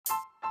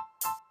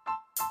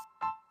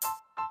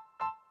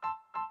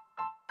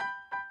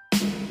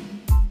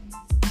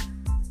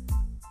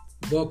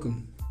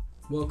Welcome,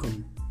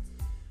 welcome,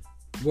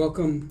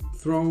 welcome,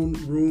 throne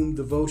room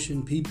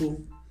devotion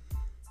people.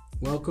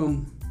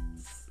 Welcome,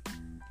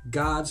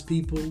 God's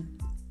people.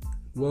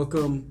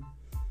 Welcome,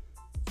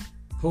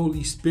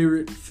 Holy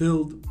Spirit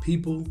filled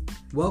people.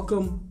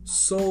 Welcome,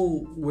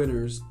 soul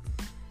winners.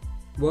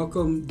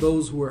 Welcome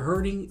those who are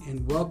hurting,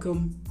 and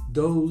welcome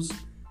those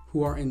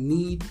who are in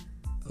need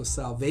of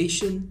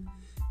salvation,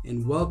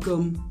 and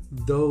welcome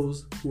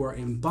those who are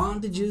in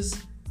bondages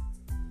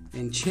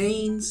and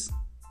chains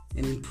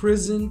and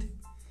imprisoned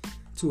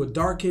to a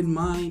darkened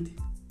mind,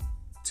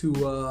 to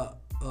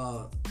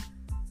a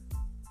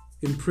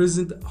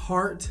imprisoned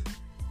heart,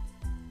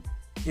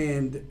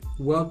 and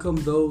welcome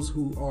those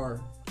who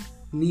are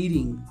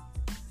needing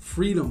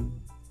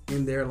freedom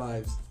in their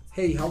lives.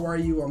 Hey, how are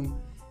you? I'm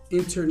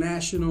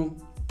International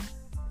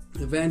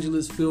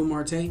Evangelist Phil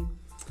Marte,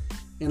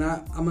 and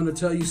I'm going to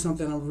tell you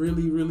something. I'm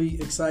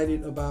really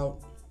excited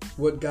about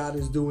what God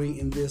is doing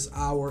in this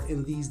hour,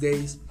 in these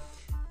days,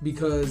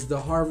 because the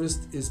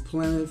harvest is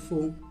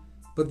plentiful,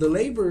 but the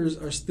laborers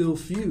are still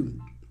few.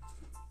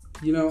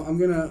 You know, I'm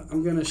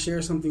gonna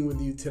share something with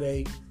you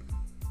today.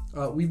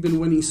 We've been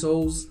winning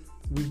souls.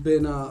 We've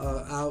been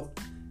out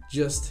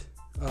just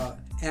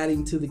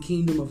adding to the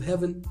kingdom of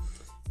heaven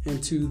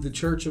and to the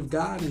church of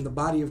God and the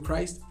body of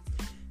Christ.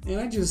 And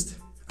I just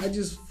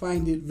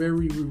find it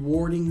very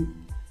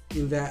rewarding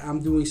in that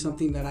I'm doing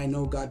something that I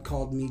know God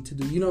called me to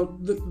do. You know,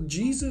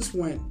 Jesus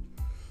went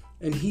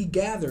and he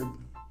gathered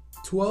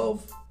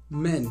 12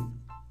 men.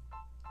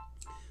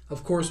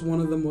 Of course, one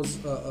of them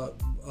was a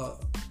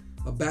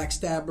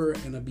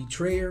backstabber and a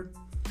betrayer,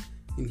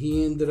 and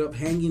he ended up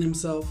hanging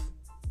himself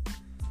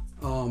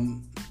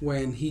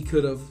when he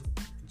could have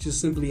just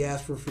simply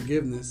asked for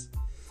forgiveness.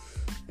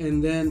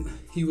 And then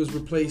he was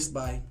replaced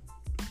by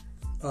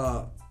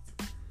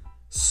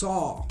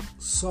Saul,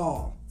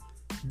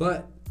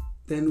 but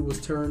then was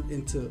turned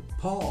into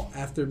Paul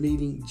after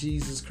meeting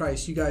Jesus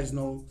Christ. You guys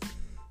know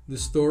the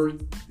story.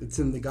 It's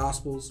in the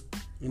Gospels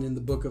and in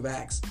the book of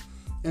Acts.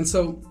 And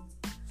so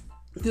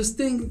this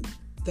thing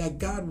that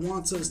God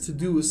wants us to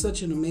do is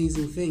such an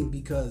amazing thing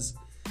because,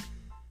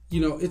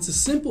 you know, it's a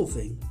simple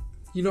thing.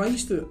 You know, I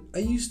used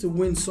to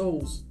win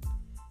souls,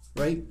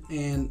 right?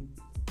 And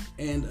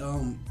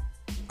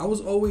I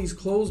was always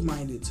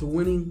closed-minded to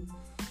winning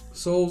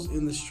souls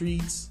in the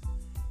streets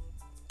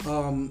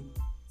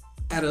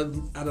at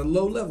a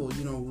low level,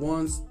 you know,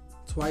 once,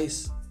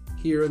 twice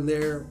here and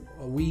there,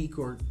 a week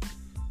or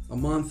a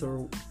month,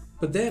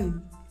 but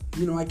then,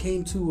 you know, I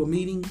came to a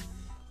meeting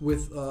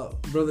with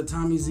Brother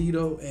Tommy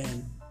Zito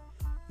and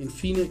in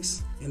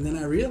Phoenix, and then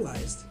I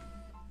realized,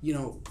 you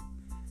know,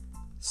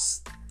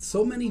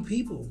 so many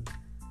people.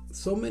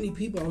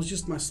 I was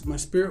just, my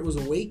spirit was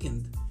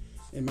awakened,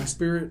 and my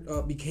spirit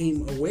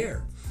became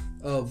aware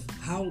of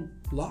how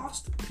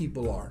lost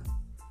people are.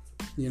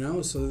 You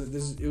know, so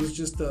it was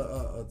just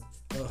a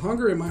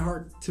hunger in my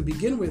heart to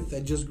begin with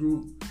that just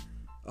grew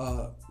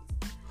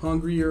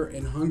hungrier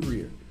and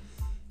hungrier.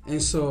 And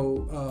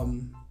so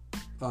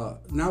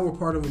now we're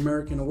part of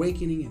American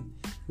Awakening, and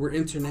we're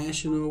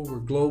international, we're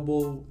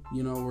global.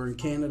 You know, we're in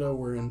Canada,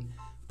 we're in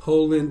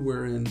Poland,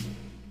 we're in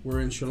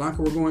Sri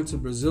Lanka, we're going to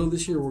Brazil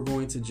this year, we're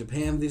going to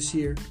Japan this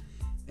year,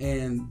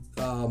 and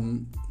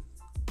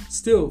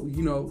still,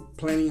 you know,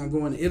 planning on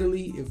going to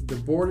Italy if the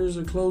borders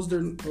are closed,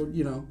 or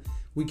you know,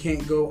 we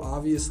can't go,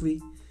 obviously.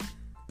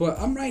 But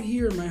I'm right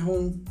here in my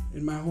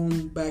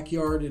home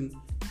backyard, and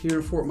here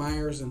in Fort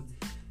Myers,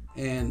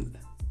 and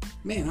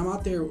man, I'm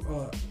out there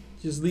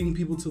just leading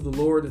people to the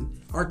Lord, and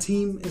our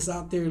team is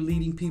out there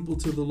leading people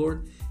to the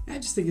Lord. And I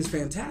just think it's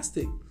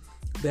fantastic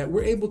that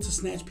we're able to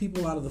snatch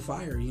people out of the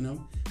fire. You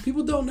know,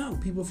 people don't know.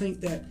 People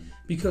think that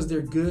because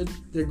they're good,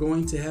 they're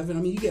going to heaven. I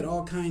mean, you get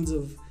all kinds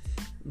of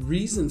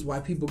reasons why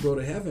people go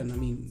to heaven. I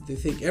mean, they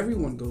think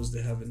everyone goes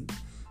to heaven.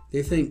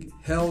 They think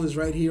hell is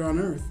right here on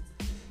earth.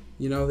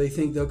 You know, they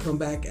think they'll come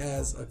back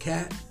as a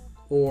cat,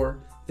 or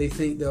they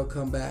think they'll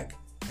come back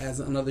as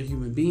another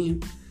human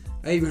being.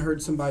 I even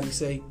heard somebody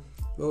say,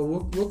 well,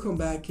 we'll come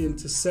back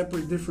into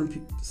several different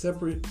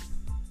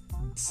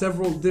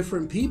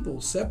people,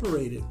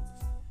 separated,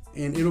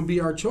 and it'll be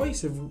our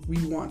choice if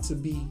we want to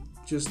be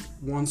just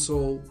one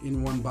soul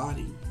in one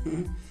body.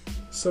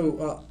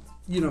 So,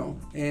 you know,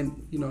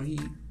 and you know,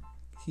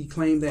 he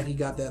claimed that he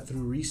got that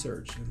through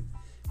research,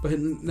 but he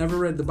never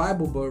read the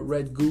Bible, but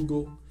read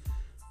Google,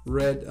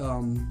 read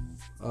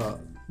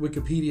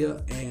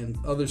Wikipedia and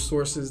other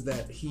sources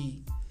that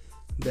he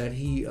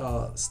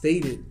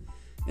stated.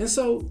 And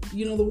so,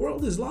 you know, the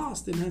world is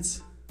lost, and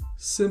that's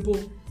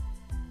simple,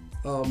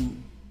 a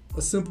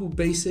simple,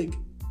 basic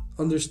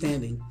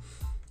understanding.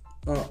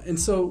 And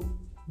so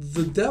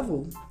the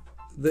devil,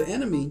 the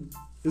enemy,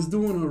 is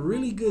doing a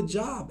really good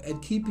job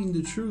at keeping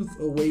the truth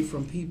away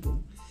from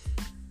people,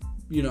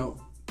 you know,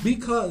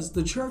 because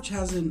the church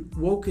hasn't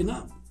woken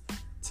up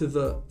to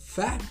the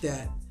fact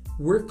that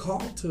we're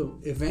called to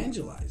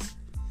evangelize.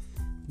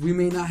 We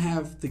may not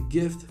have the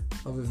gift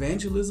of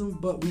evangelism,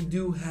 but we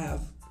do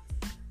have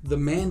the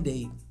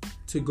mandate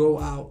to go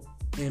out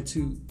and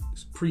to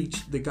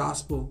preach the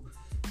gospel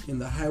in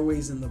the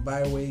highways and the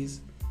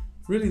byways.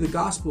 Really, the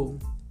gospel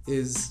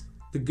is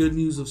the good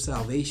news of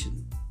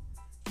salvation.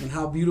 And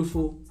how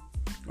beautiful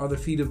are the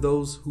feet of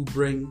those who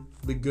bring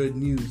the good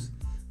news.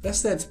 That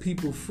sets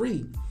people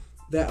free.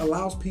 That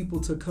allows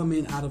people to come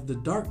in out of the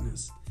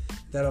darkness.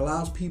 That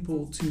allows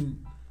people to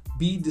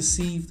be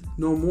deceived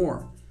no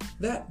more.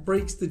 That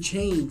breaks the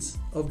chains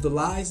of the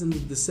lies and the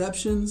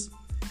deceptions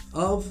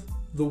of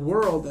the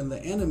world and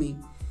the enemy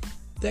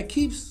that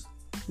keeps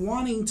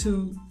wanting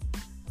to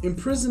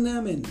imprison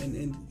them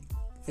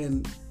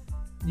and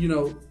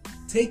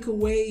take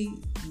away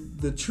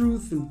the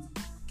truth and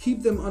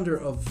keep them under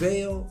a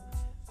veil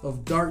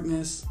of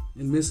darkness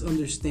and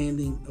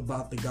misunderstanding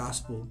about the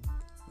gospel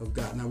of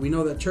God. Now, we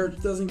know that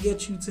church doesn't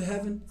get you to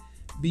heaven.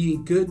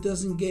 Being good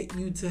doesn't get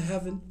you to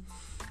heaven.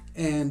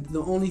 And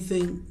the only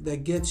thing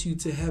that gets you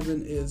to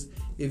heaven is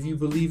if you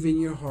believe in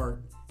your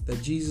heart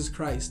that Jesus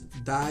Christ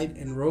died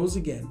and rose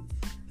again,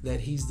 that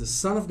he's the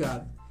Son of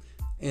God,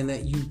 and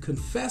that you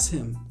confess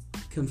him,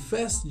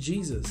 confess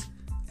Jesus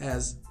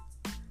as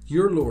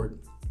your Lord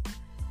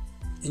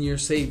and your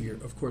Savior,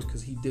 of course,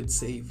 because he did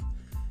save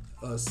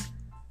us,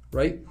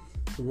 right?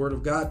 The Word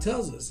of God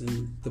tells us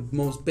in the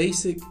most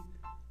basic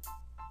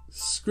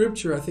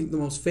scripture, I think the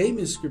most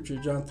famous scripture,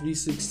 John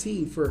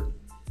 3:16, for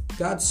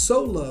God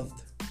so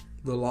loved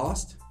the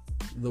lost,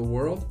 the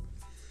world,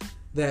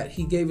 that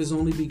he gave his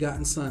only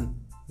begotten Son,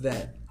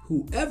 that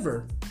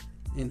whoever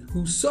and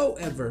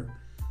whosoever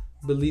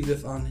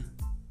believeth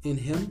in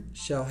him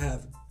shall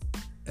have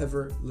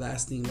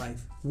everlasting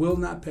life, will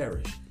not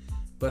perish,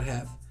 but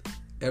have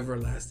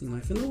everlasting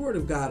life. And the Word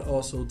of God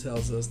also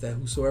tells us that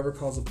whosoever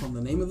calls upon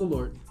the name of the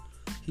Lord,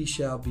 he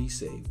shall be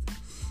saved.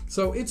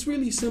 So it's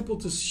really simple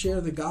to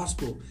share the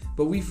gospel,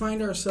 but we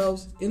find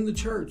ourselves in the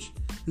church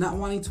not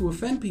wanting to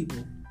offend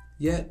people,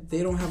 yet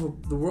the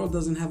world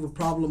doesn't have a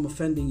problem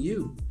offending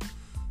you.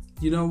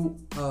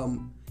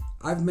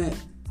 I've met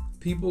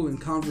people in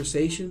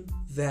conversation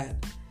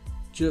that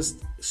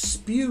just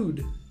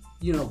spewed,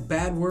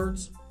 bad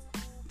words.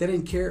 They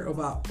didn't care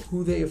about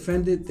who they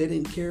offended. They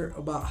didn't care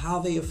about how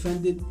they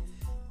offended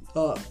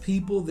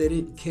people. They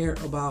didn't care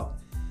about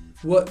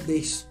what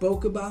they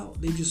spoke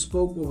about. They just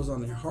spoke what was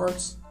on their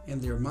hearts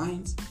and their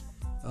minds,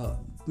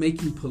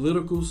 making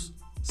political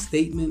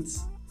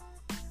statements,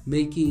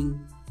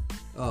 making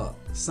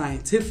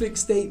scientific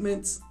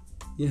statements,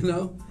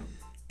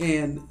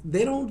 and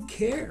they don't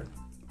care.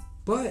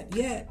 But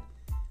yet,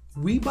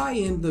 we buy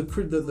in,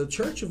 the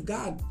Church of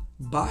God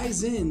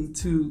buys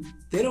into,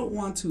 they don't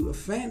want to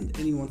offend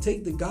anyone,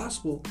 take the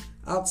gospel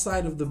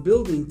outside of the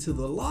building to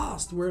the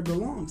lost where it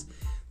belongs.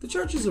 The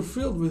churches are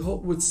filled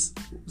with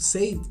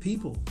saved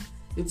people.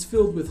 It's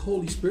filled with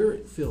Holy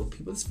Spirit filled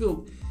people. It's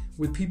filled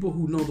with people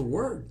who know the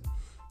Word,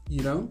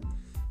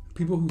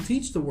 people who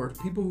teach the Word,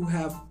 people who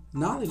have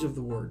knowledge of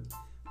the Word.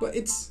 But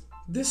it's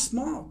this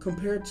small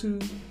compared to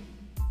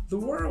the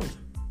world.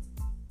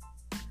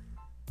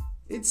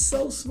 It's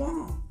so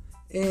small.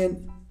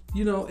 And,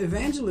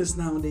 evangelists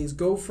nowadays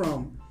go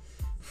from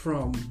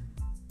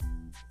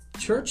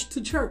church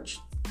to church,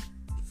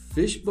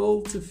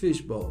 fishbowl to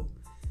fishbowl,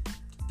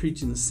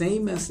 preaching the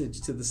same message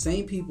to the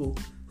same people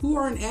who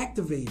aren't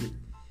activated.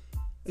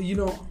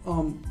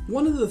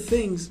 One of the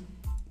things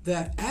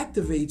that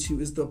activates you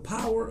is the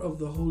power of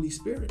the Holy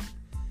Spirit.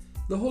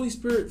 The Holy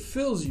Spirit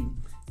fills you.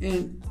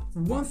 And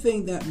one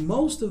thing that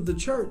most of the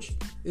church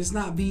is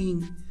not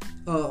being,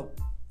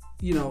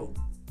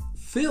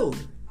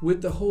 filled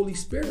with the Holy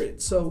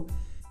Spirit. So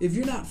if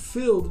you're not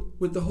filled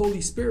with the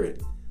Holy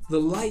Spirit, the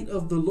light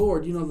of the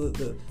Lord,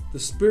 the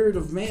spirit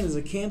of man is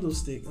a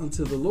candlestick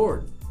unto the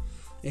Lord.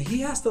 And he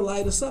has to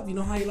light us up. You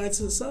know how he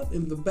lights us up?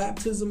 In the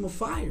baptism of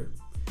fire.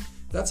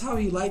 That's how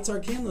he lights our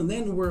candle. And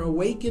then we're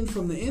awakened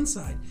from the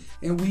inside.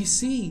 And we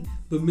see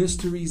the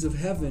mysteries of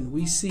heaven.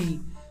 We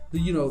see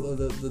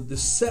the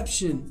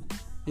deception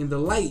and the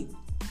light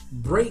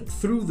break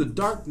through the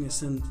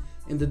darkness, and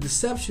the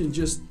deception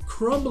just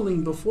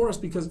crumbling before us,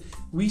 because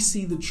we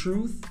see the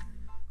truth.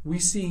 We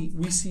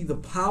see the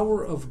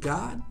power of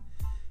God.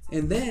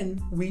 And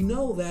then we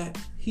know that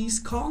he's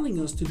calling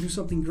us to do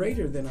something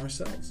greater than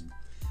ourselves.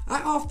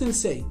 I often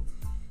say,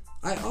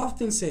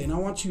 and I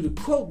want you to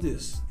quote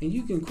this, and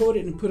you can quote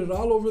it and put it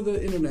all over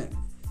the internet,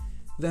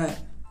 that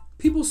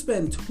people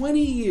spend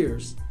 20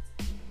 years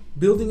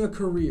building a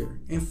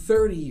career, and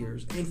 30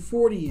 years and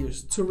 40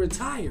 years to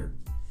retire.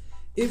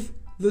 If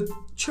the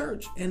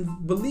church and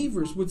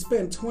believers would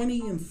spend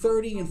 20 and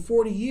 30 and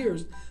 40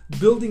 years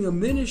building a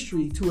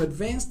ministry to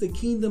advance the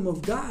kingdom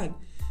of God,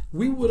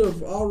 we would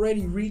have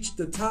already reached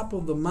the top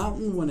of the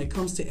mountain when it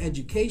comes to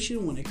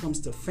education, when it comes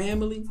to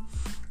family,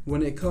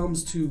 when it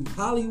comes to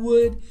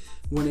Hollywood,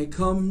 when it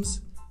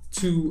comes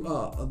to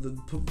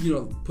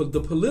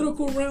the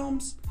political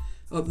realms,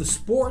 of the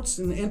sports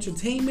and the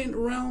entertainment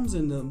realms,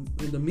 and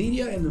the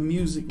media and the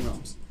music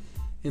realms,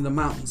 in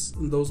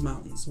those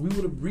mountains. We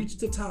would have reached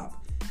the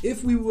top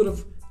if we would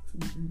have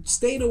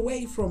stayed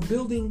away from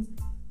building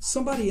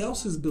somebody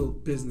else's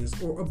business,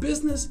 or a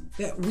business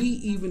that we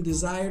even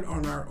desired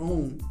on our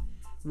own,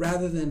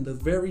 rather than the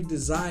very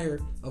desire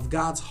of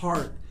God's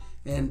heart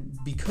and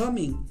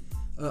becoming,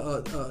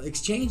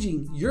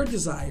 exchanging your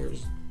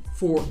desires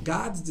for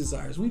God's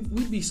desires.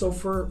 We'd be so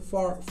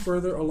far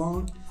further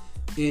along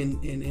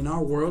in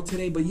our world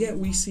today, but yet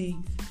we see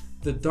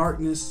the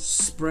darkness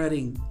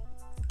spreading.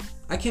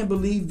 I can't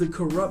believe the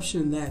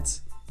corruption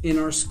that's in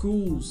our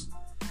schools.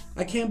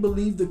 I can't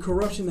believe the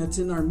corruption that's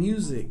in our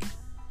music.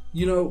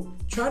 You know,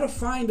 try to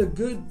find a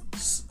good,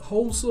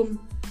 wholesome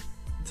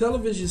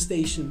television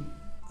station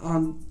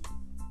on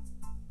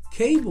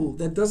cable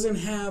that doesn't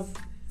have,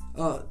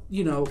 a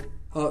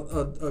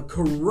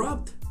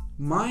corrupt,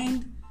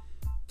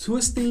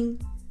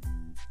 mind-twisting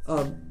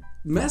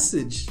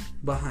message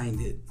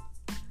behind it.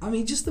 I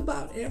mean, just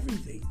about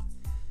everything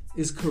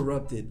is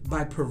corrupted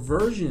by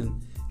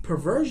perversion.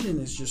 Perversion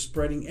is just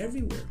spreading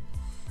everywhere.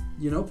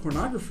 You know,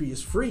 pornography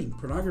is free.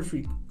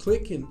 Pornography,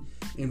 click and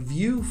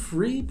view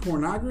free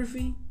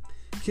pornography.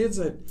 Kids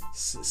at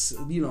 6,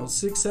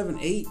 7,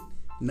 8,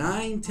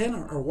 9, 10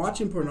 are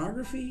watching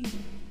pornography,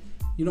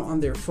 on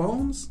their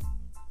phones.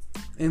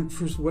 And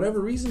for whatever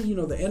reason,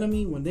 the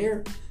enemy, when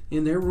they're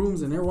in their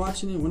rooms and they're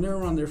watching it, when they're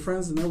around their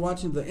friends and they're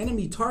watching, the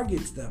enemy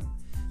targets them.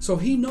 So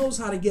he knows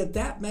how to get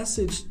that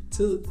message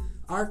to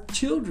our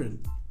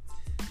children.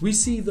 We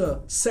see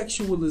the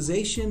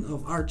sexualization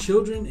of our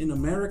children in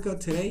America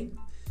today.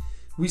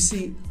 We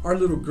see our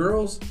little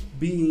girls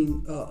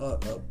being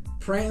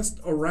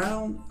pranced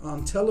around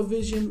on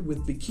television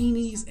with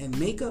bikinis and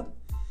makeup.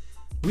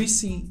 We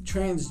see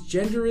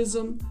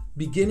transgenderism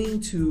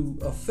beginning to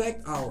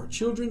affect our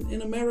children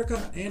in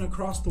America and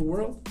across the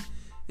world.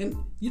 And,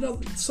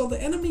 so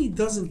the enemy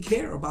doesn't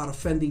care about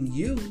offending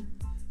you,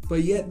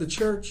 but yet the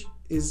church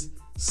is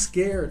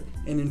scared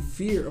and in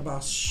fear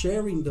about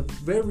sharing the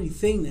very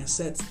thing that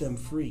sets them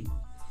free,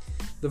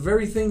 the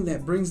very thing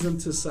that brings them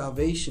to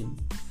salvation.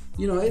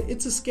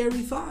 It's a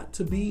scary thought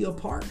to be a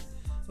part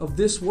of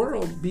this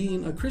world,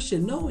 being a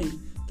Christian,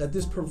 knowing that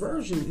this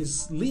perversion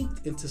is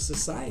leaked into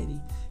society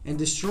and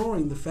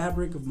destroying the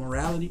fabric of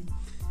morality.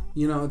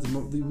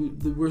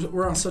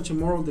 We're on such a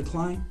moral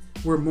decline.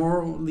 We're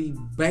morally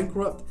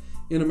bankrupt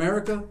in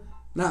America.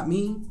 Not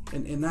me,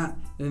 and not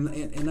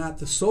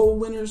the soul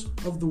winners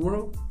of the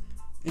world.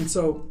 And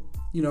so,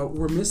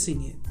 we're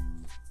missing it.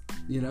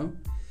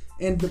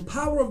 And the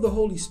power of the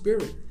Holy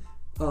Spirit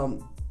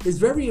is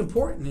very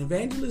important.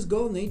 Evangelists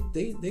go and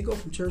they go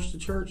from church to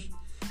church.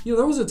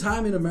 There was a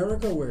time in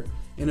America where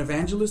an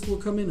evangelist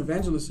would come in.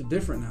 Evangelists are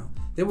different now.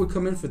 They would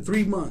come in for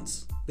 3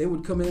 months. They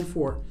would come in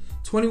for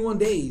 21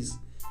 days.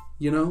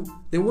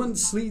 They wouldn't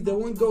sleep. They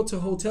wouldn't go to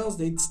hotels.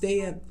 They'd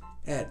stay at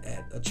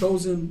a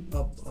chosen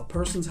a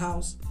person's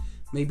house,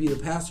 maybe the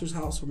pastor's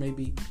house, or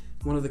maybe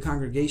one of the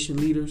congregation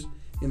leaders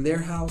in their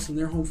house, in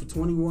their home for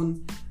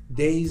 21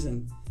 days,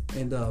 and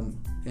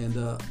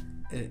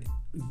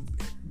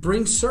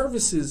bring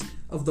services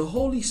of the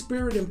Holy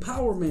Spirit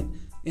empowerment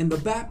and the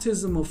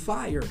baptism of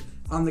fire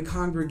on the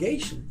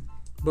congregation.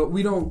 But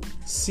we don't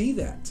see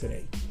that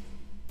today.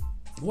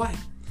 Why?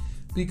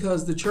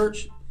 Because the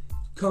church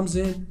comes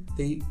in,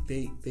 they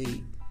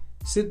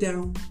sit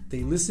down,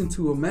 they listen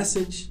to a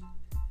message,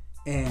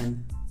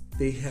 and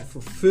they have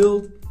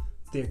fulfilled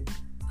their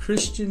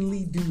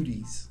Christianly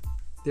duties,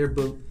 their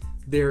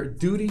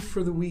duty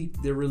for the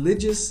week, their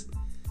religious,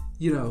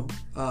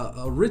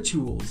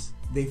 rituals.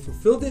 They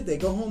fulfilled it. They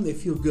go home. They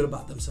feel good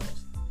about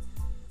themselves,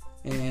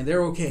 and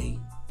they're okay.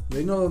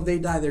 They know if they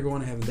die, they're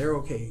going to heaven. They're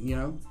okay,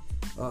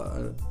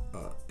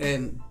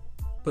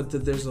 But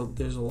there's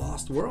a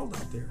lost world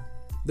out there.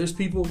 There's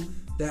people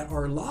that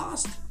are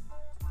lost.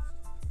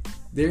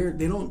 They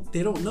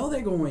don't know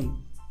they're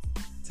going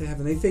to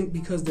heaven. They think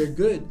because they're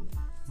good,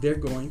 they're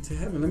going to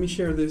heaven. Let me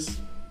share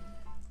this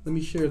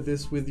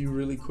with you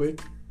really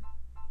quick.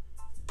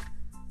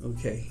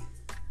 Okay.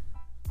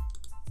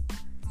 So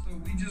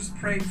we just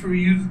prayed for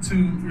you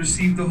to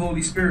receive the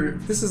Holy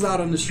Spirit. This is out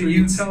on the streets.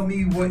 Can you tell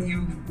me what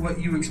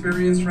you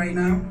experience right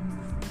now?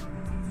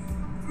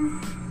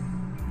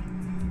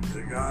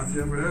 God's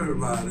here for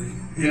everybody.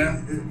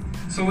 Yeah.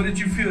 So what did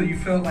you feel? You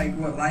felt like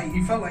what? Like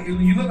you felt like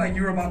you looked like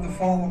you were about to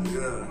fall on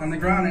the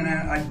ground,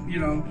 and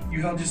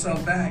you held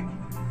yourself back.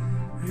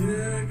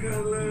 Yeah,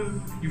 God.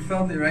 You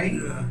felt it, right?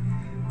 Yeah,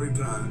 big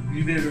time.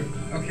 You did.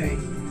 Okay.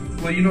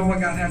 Well, you know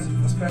what? God has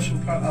a special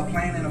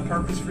plan and a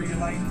purpose for your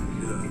life.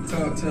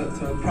 Yeah.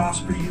 To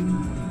prosper you,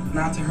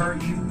 not to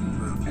hurt you,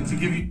 and to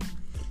give you.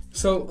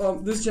 So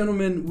this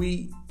gentleman,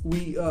 we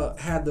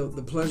had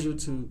the pleasure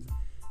to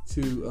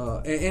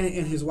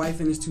and his wife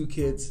and his 2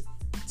 kids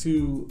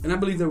and I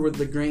believe they were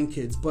the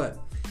grandkids, but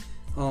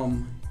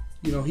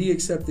he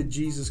accepted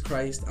Jesus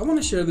Christ. I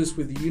want to share this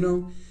with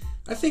you.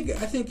 I think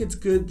it's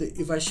good that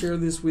if I share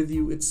this with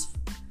you, it's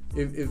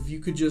if you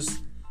could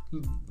just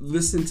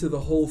listen to the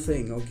whole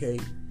thing, okay?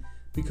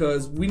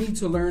 Because we need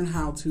to learn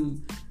how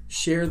to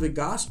share the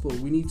gospel.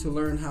 We need to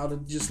learn how to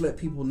just let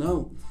people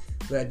know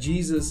that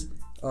Jesus,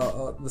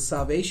 the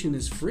salvation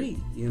is free,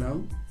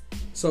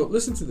 So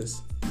listen to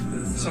this.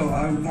 So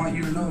I want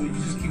you to know, you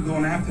just keep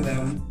going after that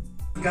one.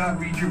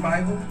 God, read your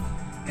Bible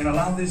and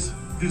allow this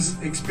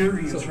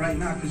experience right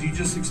now, because you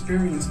just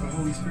experienced the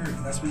Holy Spirit.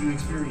 That's what you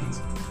experience.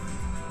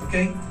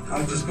 Okay?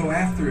 I'll just go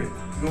after it.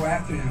 Go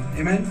after him.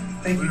 Amen?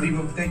 Thank you,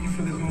 Debo. Thank you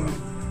for this moment.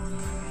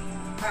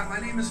 Hi, my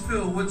name is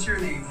Phil. What's your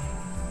name?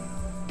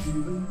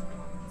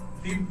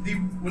 Even.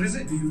 What is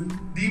it?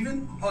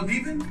 Devin? Oh,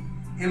 Devin?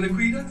 And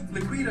Laquita?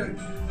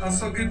 Laquita,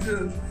 so good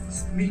to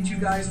meet you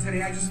guys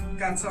today. I just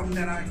got something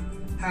that I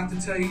have to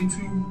tell you,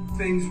 2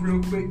 things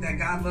real quick, that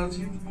God loves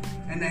you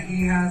and that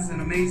he has an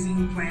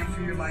amazing plan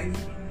for your life.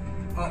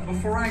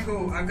 Before I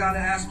go, I've got to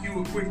ask you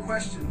a quick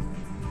question.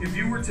 If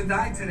you were to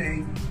die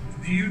today,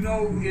 do you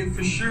know if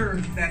for sure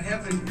that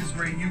heaven is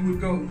where you would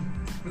go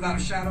without a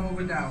shadow of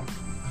a doubt?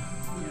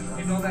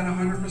 You know that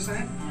 100%?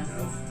 Yes.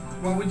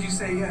 What would you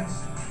say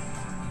yes?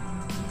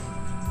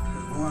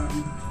 One,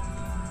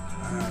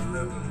 I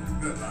live a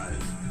good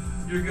life.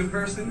 You're a good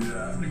person?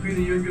 Yeah.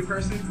 Laquita, you're a good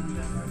person?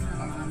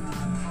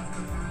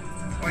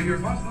 Oh, you're a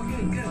boss? Oh,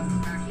 good.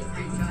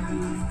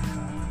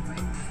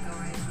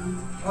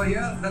 Oh,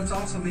 yeah, that's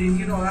awesome. And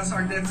you know, that's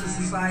our debt to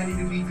society,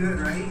 to be good,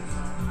 right?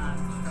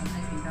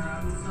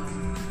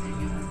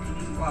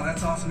 Wow,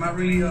 that's awesome. I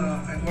really,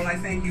 I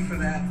thank you for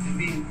that.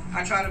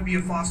 I try to be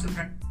a foster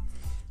parent.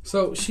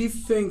 So she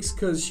thinks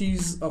because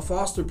she's a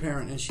foster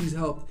parent and she's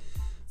helped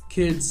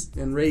kids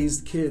and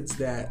raised kids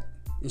and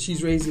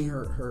she's raising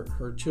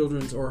her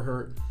children's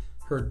or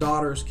her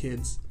daughter's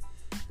kids.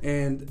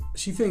 And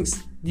she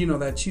thinks, you know,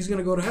 that she's going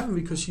to go to heaven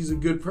because she's a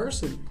good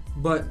person.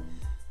 But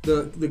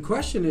the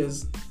question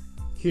is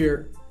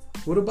here,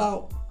 what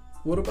about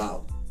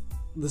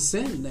the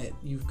sin that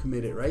you've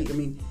committed, right? I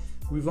mean,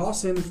 we've all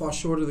sinned and fall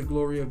short of the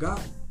glory of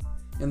God.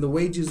 And the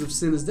wages of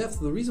sin is death.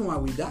 So the reason why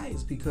we die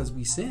is because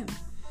we sin.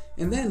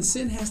 And then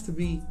sin has to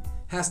be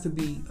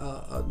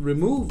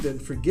removed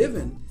and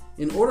forgiven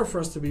in order for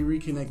us to be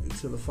reconnected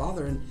to the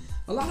Father. And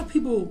a lot of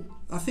people,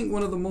 I think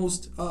one of the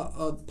most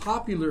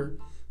popular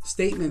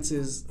statements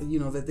is, you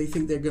know, that they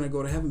think they're going to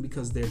go to heaven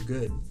because they're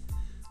good.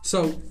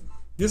 So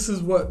this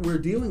is what we're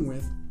dealing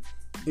with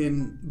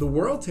in the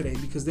world today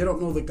because they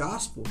don't know the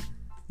gospel.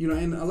 You know,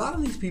 and a lot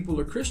of these people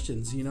are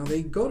Christians. You know,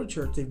 they go to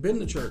church, they've been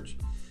to church,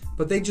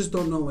 but they just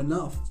don't know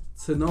enough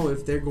to know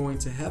if they're going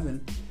to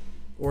heaven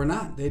or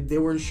not. They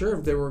weren't sure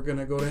if they were going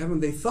to go to heaven.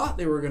 They thought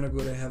they were going to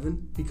go to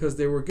heaven because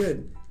they were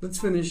good. Let's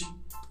finish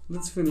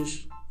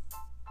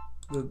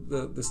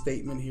the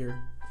statement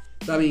here.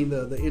 I mean,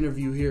 the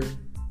interview here.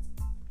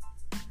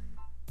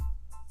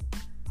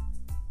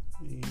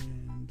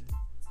 And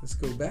let's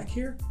go back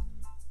here.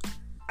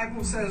 The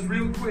Bible says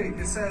real quick,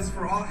 it says,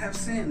 for all have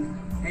sinned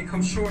and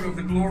come short of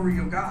the glory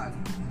of God.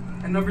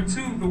 And number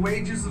 2, the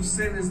wages of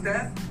sin is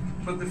death,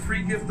 but the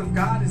free gift of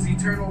God is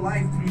eternal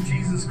life through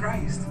Jesus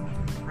Christ,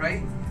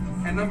 right?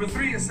 And number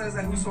 3, it says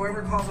that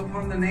whosoever calls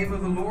upon the name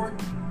of the Lord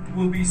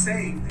will be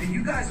saved. And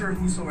you guys are a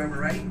whosoever,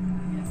 right?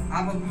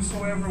 I'm a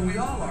whosoever, we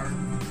all are.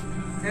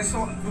 And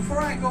so before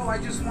I go, I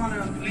just want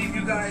to leave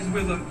you guys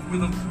with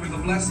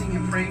a blessing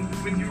and pray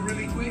with you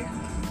really quick.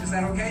 Is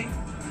that okay?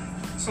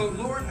 So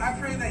Lord, I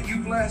pray that you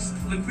bless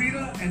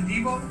Laquita and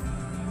Debo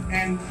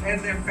and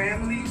their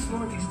families,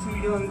 Lord, these 2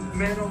 young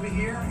men over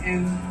here.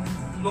 And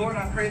Lord,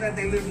 I pray that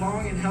they live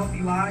long and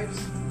healthy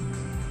lives.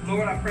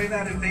 Lord, I pray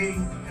that if they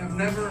have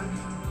never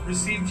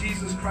received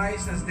Jesus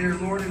Christ as their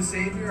Lord and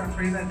Savior, I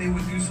pray that they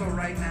would do so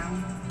right now.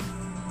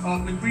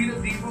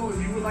 Laquita, Debo,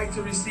 if you would like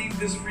to receive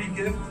this free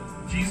gift,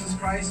 Jesus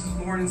Christ is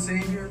Lord and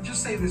Savior,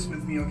 just say this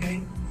with me,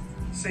 okay?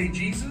 Say,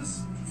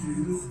 Jesus,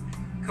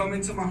 come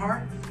into my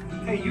heart.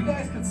 Hey, you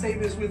guys could say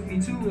this with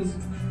me too.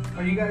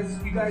 You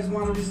guys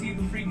want to receive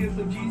the free gift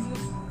of Jesus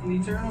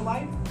in eternal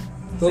life?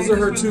 Those are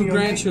her 2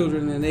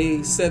 grandchildren, and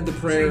they said the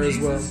prayer as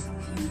well.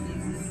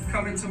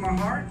 Come into my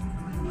heart.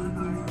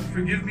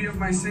 Forgive me of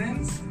my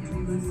sins.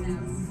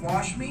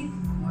 Wash me.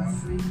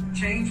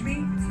 Change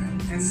me.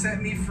 And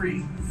set me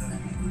free.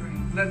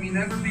 Let me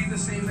never be the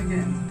same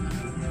again.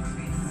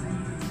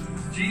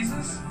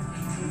 Jesus,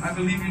 I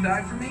believe you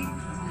died for me.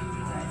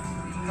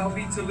 Help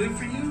me to live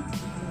for you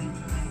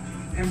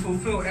and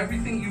fulfill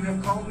everything you have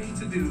called me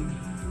to do.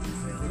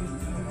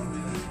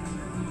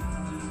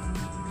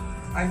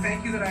 I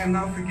thank you that I am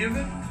now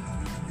forgiven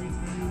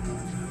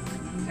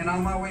and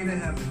on my way to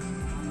heaven.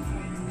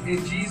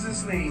 In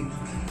Jesus' name,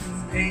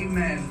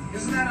 amen.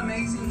 Isn't that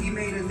amazing? He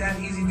made it that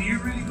easy. Do you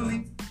really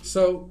believe?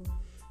 So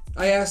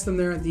I asked them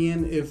there at the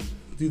end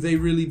do they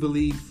really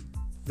believe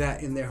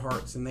that in their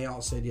hearts? And they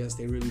all said yes,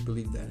 they really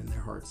believe that in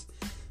their hearts.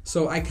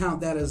 So I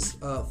count that as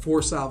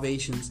 4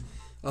 salvations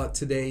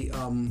today.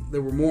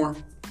 There were more,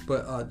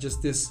 but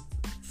just this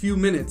few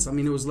minutes. I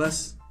mean, it was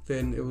less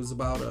than, it was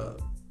about a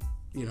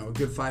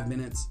good 5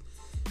 minutes.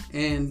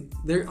 And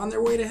they're on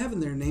their way to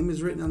heaven. Their name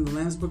is written on the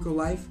Lamb's Book of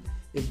Life.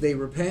 If they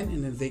repent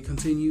and if they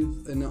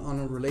continue on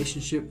a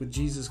relationship with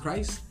Jesus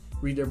Christ,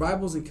 read their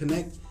Bibles and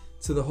connect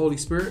to the Holy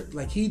Spirit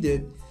like he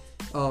did.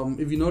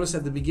 If you notice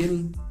at the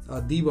beginning,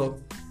 Debo,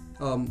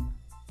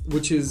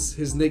 which is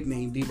his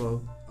nickname,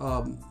 Debo,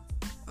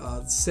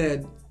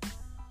 said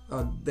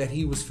that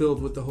he was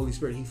filled with the Holy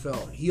Spirit. He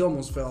fell. He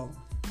almost fell.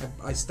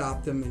 I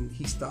stopped him and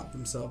he stopped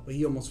himself, but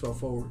he almost fell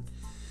forward.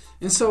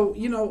 And so,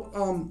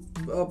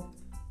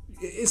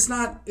 it's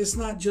not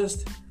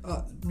just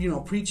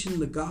preaching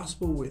the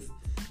gospel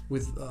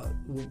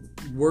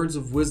words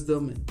of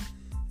wisdom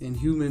and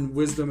human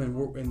wisdom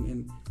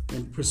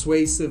and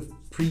persuasive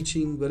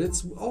preaching, but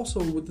it's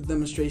also with the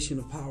demonstration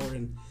of power.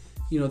 And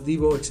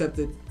Devo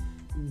accepted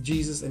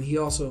Jesus, and he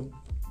also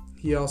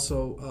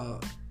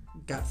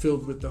got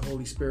filled with the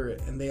Holy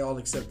Spirit, and they all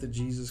accepted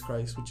Jesus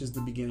Christ, which is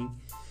the beginning.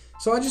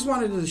 So I just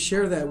wanted to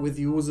share that with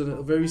you. It was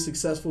a very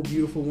successful,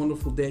 beautiful,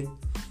 wonderful day,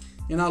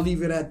 and I'll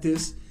leave it at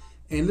this.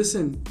 And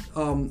listen,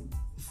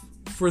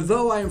 for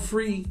though I am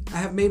free, I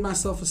have made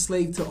myself a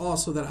slave to all,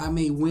 so that I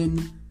may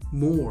win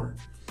more.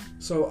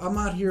 So I'm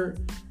out here,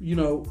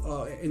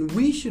 and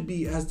we should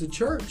be, as the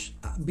church,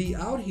 be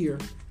out here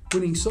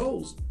winning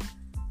souls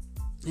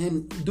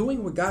and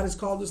doing what God has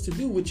called us to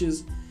do, which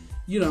is,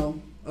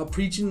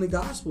 preaching the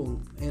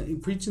gospel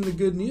and preaching the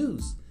good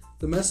news,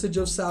 the message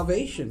of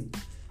salvation.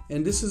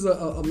 And this is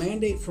a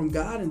mandate from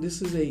God, and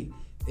this is a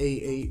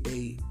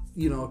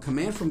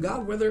command from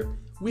God, whether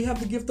we have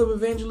the gift of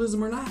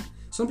evangelism or not.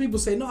 Some people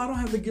say, no, I don't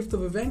have the gift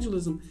of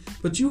evangelism,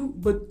 but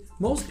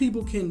most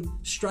people can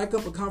strike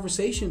up a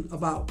conversation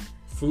about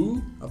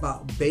food,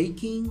 about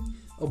baking,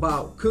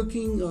 about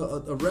cooking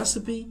a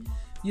recipe.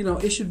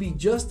 It should be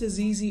just as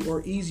easy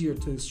or easier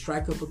to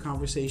strike up a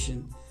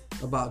conversation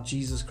about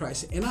Jesus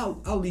Christ. And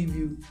I'll leave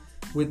you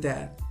with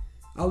that.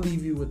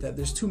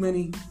 There's too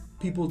many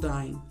people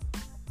dying,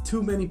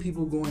 too many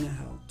people going to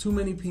hell, too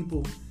many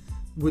people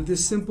with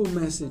this simple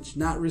message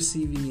not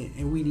receiving it,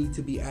 and we need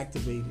to be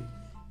activated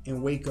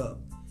and wake up.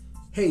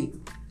 Hey,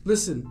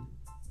 listen,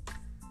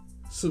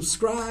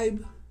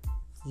 subscribe,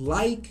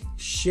 like,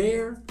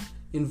 share,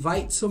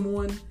 invite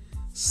someone,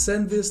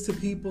 send this to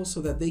people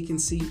so that they can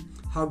see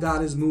how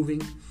God is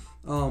moving.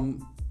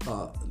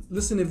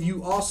 Listen, if you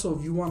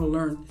want to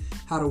learn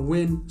how to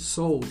win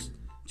souls,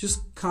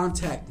 just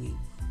contact me,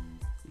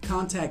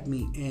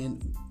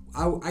 and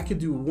I could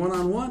do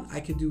one-on-one, I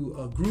could do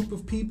a group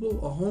of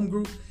people, a home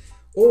group,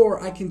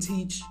 or I can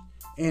teach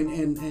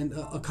and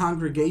a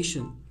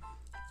congregation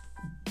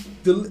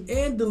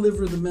and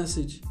deliver the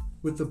message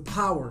with the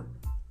power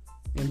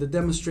and the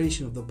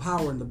demonstration of the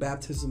power and the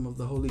baptism of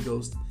the Holy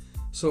Ghost.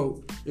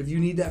 So if you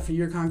need that for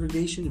your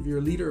congregation, if you're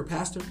a leader or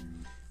pastor,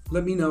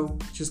 let me know.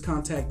 Just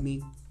contact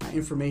me. My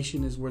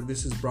information is where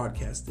this is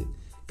broadcasted.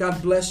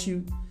 God bless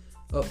you,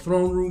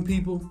 throne room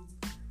people.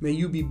 May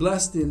you be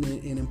blessed and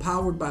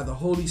empowered by the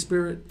Holy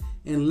Spirit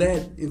and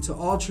led into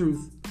all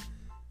truth.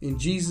 In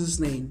Jesus'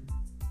 name,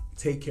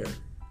 take care.